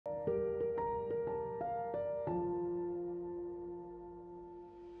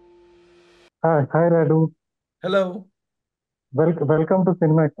Hi Radu. Hello, Welcome to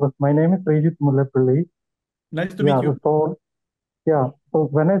Cinema Express. My name is Sreejith Mullappilly. nice to meet Yeah, you. so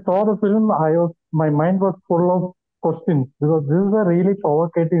when I saw the film, my mind was full of questions because this is a really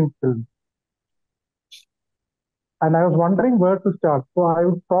provocative film, and I was wondering where to start. So I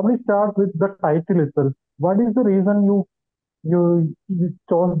would probably start with the title itself. What is the reason you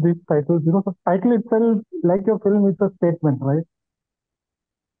chose this title? Because the title itself, like your film, is a statement, right?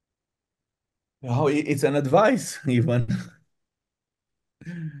 Oh, it's an advice, even.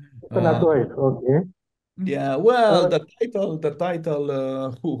 It's an Uh, advice. Okay. yeah, well, Uh, the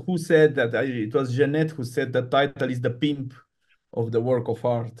title, who said that? It was Jeanette who said the title is the pimp of the work of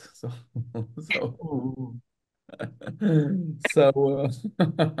art. So, so, mm, so,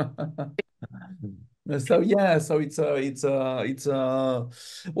 so yeah, so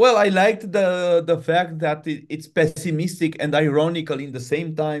well, I liked the fact that it's pessimistic and ironical in the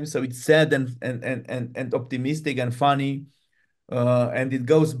same time. So it's sad and optimistic and funny, and it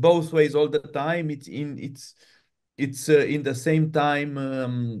goes both ways all the time. It's in the same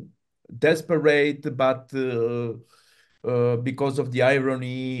time desperate, but because of the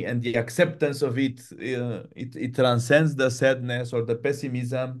irony and the acceptance of it, it transcends the sadness or the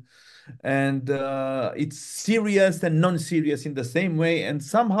pessimism, and it's serious and non-serious in the same way. And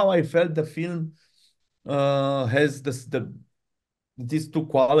somehow I felt the film has these two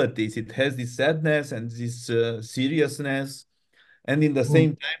qualities. It has this sadness and this seriousness, and in the mm.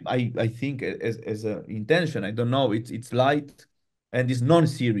 same time, I think as a intention, I don't know, it's light and it's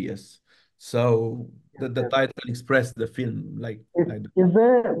non-serious. So the Yes. title expressed the film like Is, I don't is know.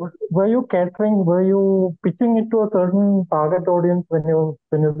 there were you pitching it to a certain target audience when you're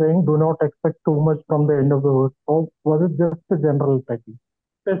saying do not expect too much from the end of the work, or was it just a general title?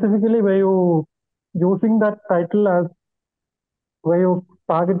 Specifically, were you using that title as were you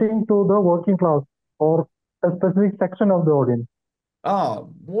targeting to the working class or a specific section of the audience?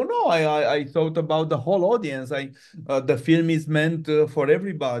 Well, no, I thought about the whole audience. The film is meant for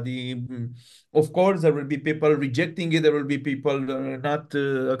everybody. Of course, there will be people rejecting it. There will be people not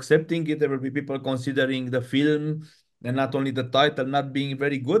accepting it. There will be people considering the film and not only the title not being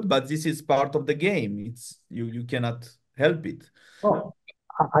very good. But this is part of the game. You cannot help it. Oh,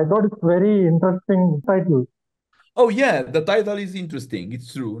 I thought it's very interesting title. Oh yeah, the title is interesting.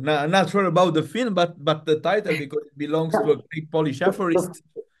 It's true. Not sure about the film, but the title, because it belongs Yeah, to a great Polish the, the, aphorist,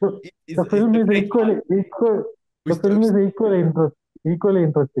 the, is the is film a is great one. the film is equally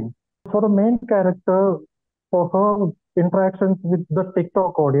interesting. For the main character, for her interactions with the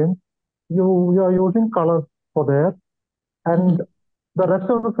TikTok audience, you are using colors for there, and Mhm. the rest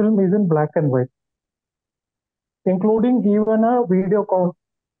of the film is in black and white, including even a video call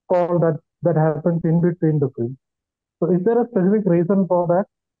that happens in between the film. So, is there a specific reason for that?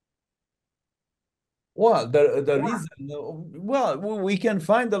 Well, the reason, well, we can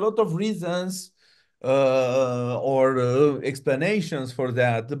find a lot of reasons or explanations for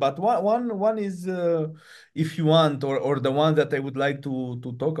that. But one is, if you want, or the one that I would like to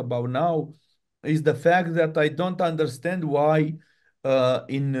talk about now, is the fact that I don't understand why,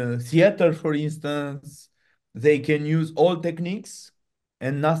 in theater, for instance, they can use all techniques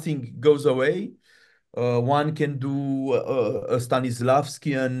and nothing goes away. One can do a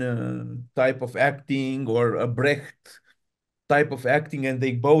Stanislavskian type of acting or a Brecht type of acting, and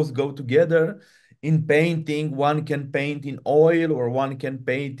they both go together. In painting, one can paint in oil, or one can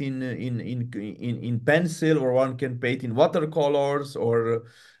paint in pencil, or one can paint in watercolors, or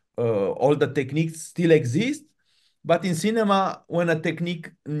all the techniques still exist. But in cinema, when a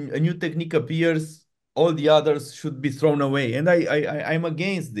new technique appears, all the others should be thrown away. And I'm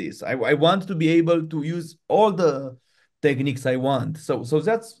against this. I want to be able to use all the techniques I want. So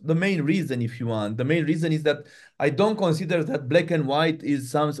that's the main reason, if you want. The main reason is that I don't consider that black and white is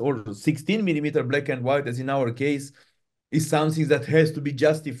some, or 16 millimeter black and white, as in our case, is something that has to be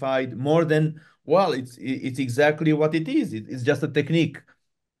justified more than, well, it's exactly what it is. It's just a technique.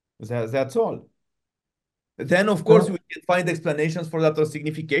 That's all. Then, of course, Uh, we can find explanations for that or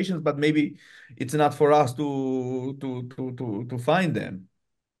significations, but maybe it's not for us to find them,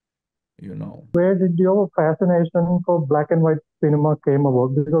 you know. where did your fascination for black and white cinema came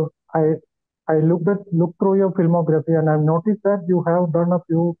about? Because I looked through your filmography and I've noticed that you have done a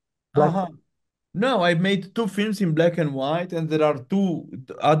few black. Uh-huh. No, I made two films in black and white, and there are two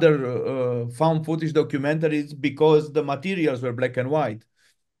other found footage documentaries because the materials were black and white.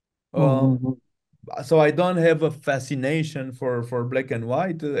 Uh, Mhm. so I don't have a fascination for black and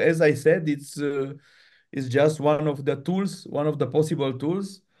white. As I said, it's just one of the tools, one of the possible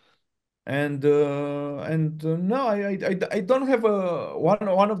tools. And no, I don't have a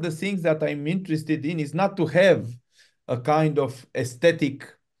one of the things that I'm interested in is not to have a kind of aesthetic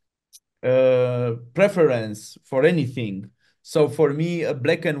preference for anything. So for me, a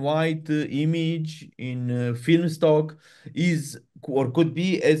black and white image in film stock is or could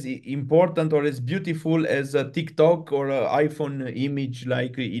be as important or as beautiful as a TikTok or an iPhone image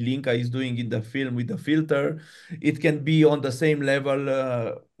like Ilinca is doing in the film with the filter. It can be on the same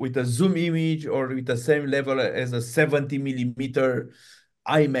level with a zoom image or with the same level as a 70 millimeter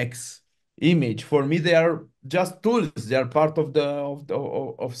IMAX image. For me, they are just tools. They are part of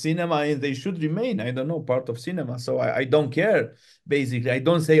of cinema, and they should remain. I don't know, part of cinema. So I don't care. Basically, I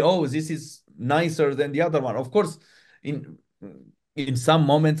don't say, oh, this is nicer than the other one. Of course, in in some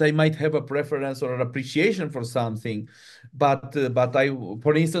moments I might have a preference or an appreciation for something, but I,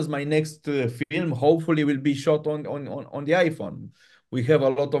 for instance, my next film hopefully will be shot on the iPhone. We have a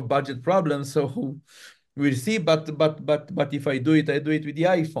lot of budget problems, so we'll see. But if I do it, I do it with the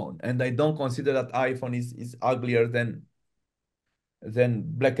iPhone, and I don't consider that iPhone is uglier than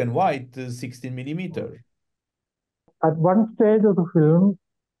black and white 16 millimeter. At one stage of the film,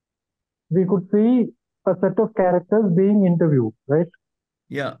 we could see a set of characters being interviewed, right?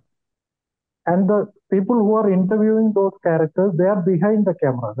 Yeah, And the people who are interviewing those characters, they are behind the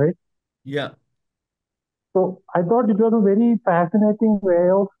camera, right? yeah. So I thought it was a very fascinating way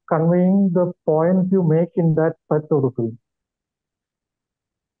of conveying the points you make in that part of the film.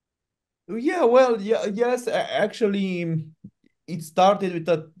 Yeah, well, yeah, yes, actually, it started with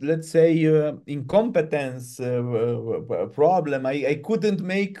a, let's say, incompetence problem. I couldn't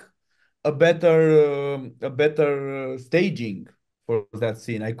make a better staging for that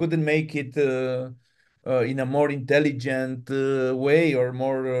scene. I couldn't make it in a more intelligent way or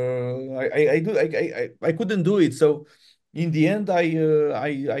more. I couldn't do it. So in the end,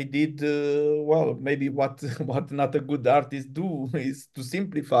 I did well. Maybe what what not a good artist do is to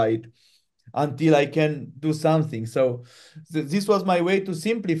simplify it until I can do something. So this was my way to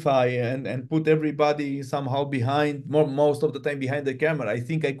simplify and put everybody somehow behind, most of the time behind the camera. I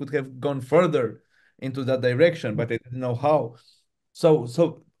think I could have gone further into that direction, but I didn't know how.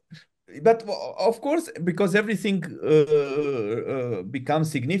 So, but of course, because everything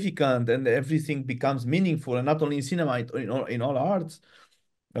becomes significant and everything becomes meaningful, and not only in cinema, in all arts,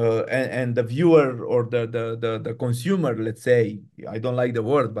 and the viewer or the consumer, let's say, I don't like the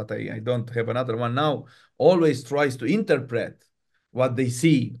word, but I don't have another one now, always tries to interpret what they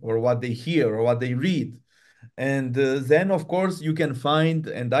see or what they hear or what they read. And then, of course, you can find,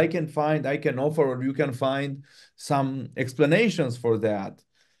 and I can offer, or you can find some explanations for that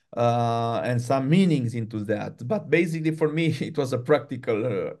and some meanings into that. But basically, for me, it was a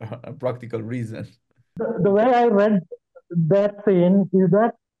practical reason. The way I read that scene is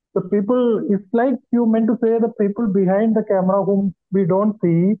that the people, it's like you meant to say the people behind the camera whom we don't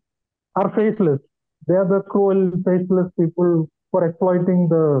see are faceless. They are the cruel, faceless people for exploiting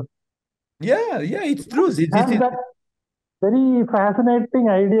the. Yeah, yeah, it's true. This And is that very fascinating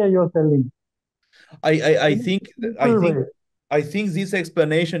idea you're telling I in a think I simple think way. I think this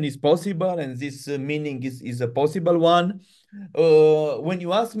explanation is possible, and this meaning is a possible one. When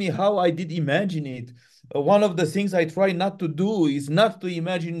you ask me how I did imagine it, one of the things I try not to do is not to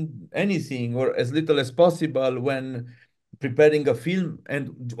imagine anything or as little as possible when preparing a film,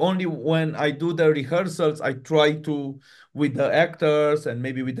 and only when I do the rehearsals, I try to, with the actors and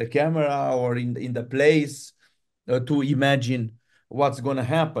maybe with the camera or in the place, to imagine what's gonna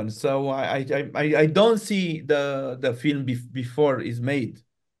happen. So I don't see the film before it's made.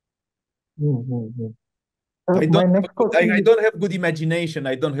 Mm-hmm. I don't My have next I question is, don't have good imagination.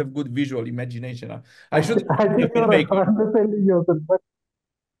 I don't have good visual imagination. I should I have been a think you're filmmaker. underselling yourself, but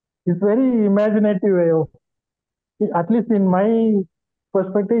it's very imaginative way of, at least in my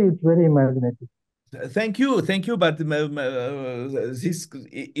perspective, it's very imaginative. Thank you. But this,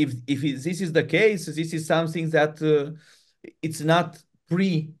 this is the case, this is something that it's not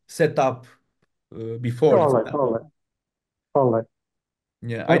pre-set up before. All It's right, not. all right, all right.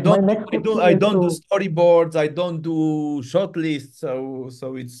 Yeah, My next question I is don't do to, storyboards. I don't do short lists. So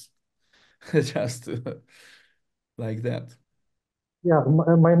it's just like that. yeah,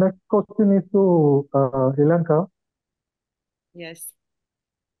 my next question is to Ilanka. Yes.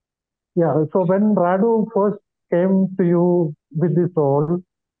 Yeah, so when Radu first came to you with this role,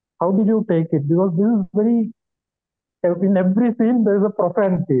 how did you take it? Because this is very, in every scene, there is a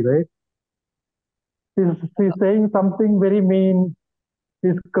profanity, right? She's saying something very mean,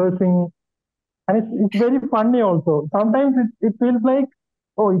 she's cursing, and it's very funny also. Sometimes it feels like,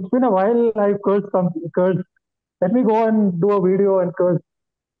 oh, it's been a while I've cursed something, cursed. Let me go and do a video and curse.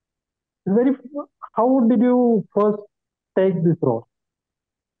 Very. How did you first take this role?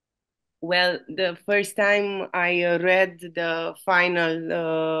 Well, the first time I read the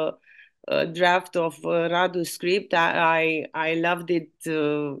final draft of Radu's script, I loved it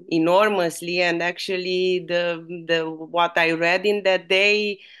enormously, and actually the what I read in that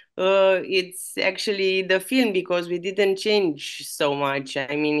day, it's actually the film, because we didn't change so much.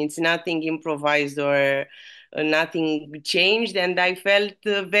 I mean, it's nothing improvised or nothing changed, and I felt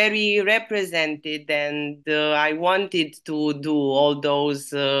very represented, and I wanted to do all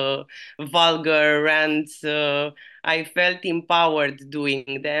those vulgar rants. I felt empowered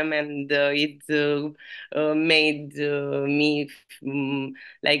doing them, and it made me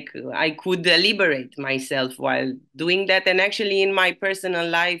like I could liberate myself while doing that. And actually, in my personal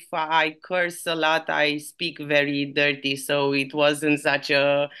life, I curse a lot. I speak very dirty, so it wasn't such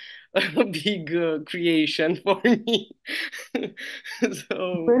a big creation for me.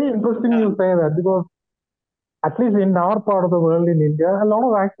 So, Very interesting you say that, because at least in our part of the world in India, a lot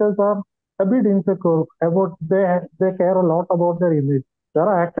of actors are a bit insecure about they care a lot about their image. There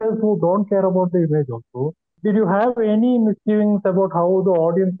are actors who don't care about the image also. Did you have any misgivings about how the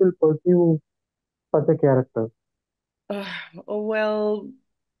audience will perceive such a character? uh, well,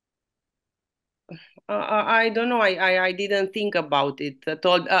 I don't know. I didn't think about it at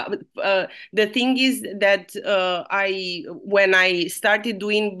all. The thing is that when I started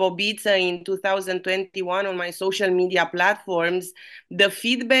doing Bobica in 2021 on my social media platforms, the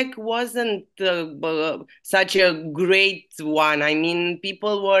feedback wasn't such a great one. I mean,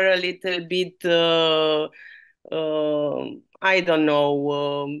 people were a little bit. I don't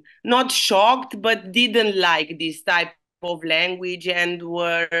know, not shocked, but didn't like this type of language, and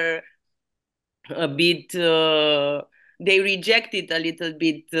were a bit they rejected a little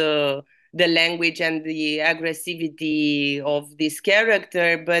bit the language and the aggressivity of this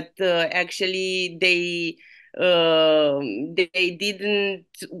character, but actually they didn't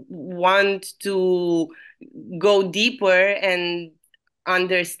want to go deeper and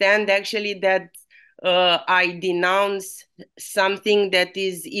understand actually that I denounce something that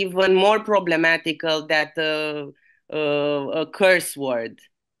is even more problematical than a curse word.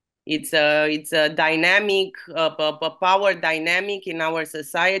 It's a dynamic, a power dynamic in our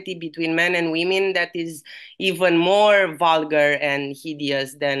society between men and women that is even more vulgar and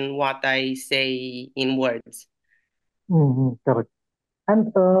hideous than what I say in words. Correct.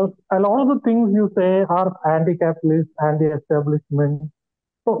 And a lot of the things you say are anti-capitalist, anti-establishment.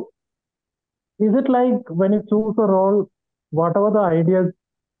 So is it like when you choose a role, whatever the ideas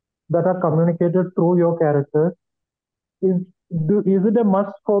that are communicated through your character, is is it a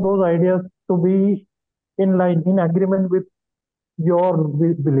must for those ideas to be in line, in agreement with your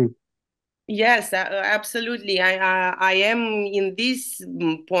belief? Yes, absolutely. I am in this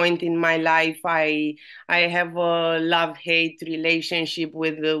point in my life. I have a love-hate relationship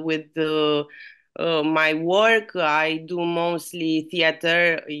with my work. I do mostly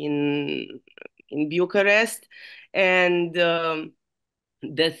theater in Bucharest, and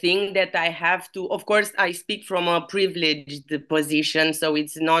the thing that I have to, of course, I speak from a privileged position, so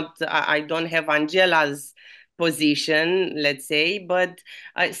it's not, I don't have Angela's position, let's say, but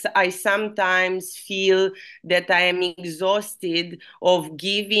I sometimes feel that I am exhausted of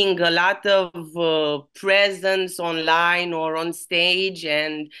giving a lot of presence online or on stage,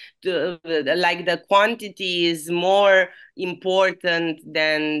 and like the quantity is more important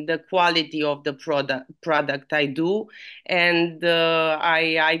than the quality of the product I do. And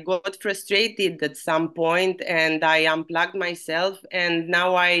I got frustrated at some point, and I unplugged myself, and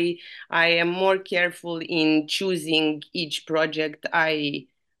now I am more careful in choosing each project I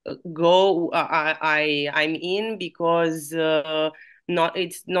I'm in, because not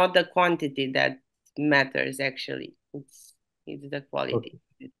it's not the quantity that matters, actually. It's the Okay. quality.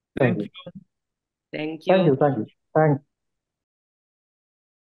 Thank Thank you. you. Thank Thank you. you. Thank you. Thanks.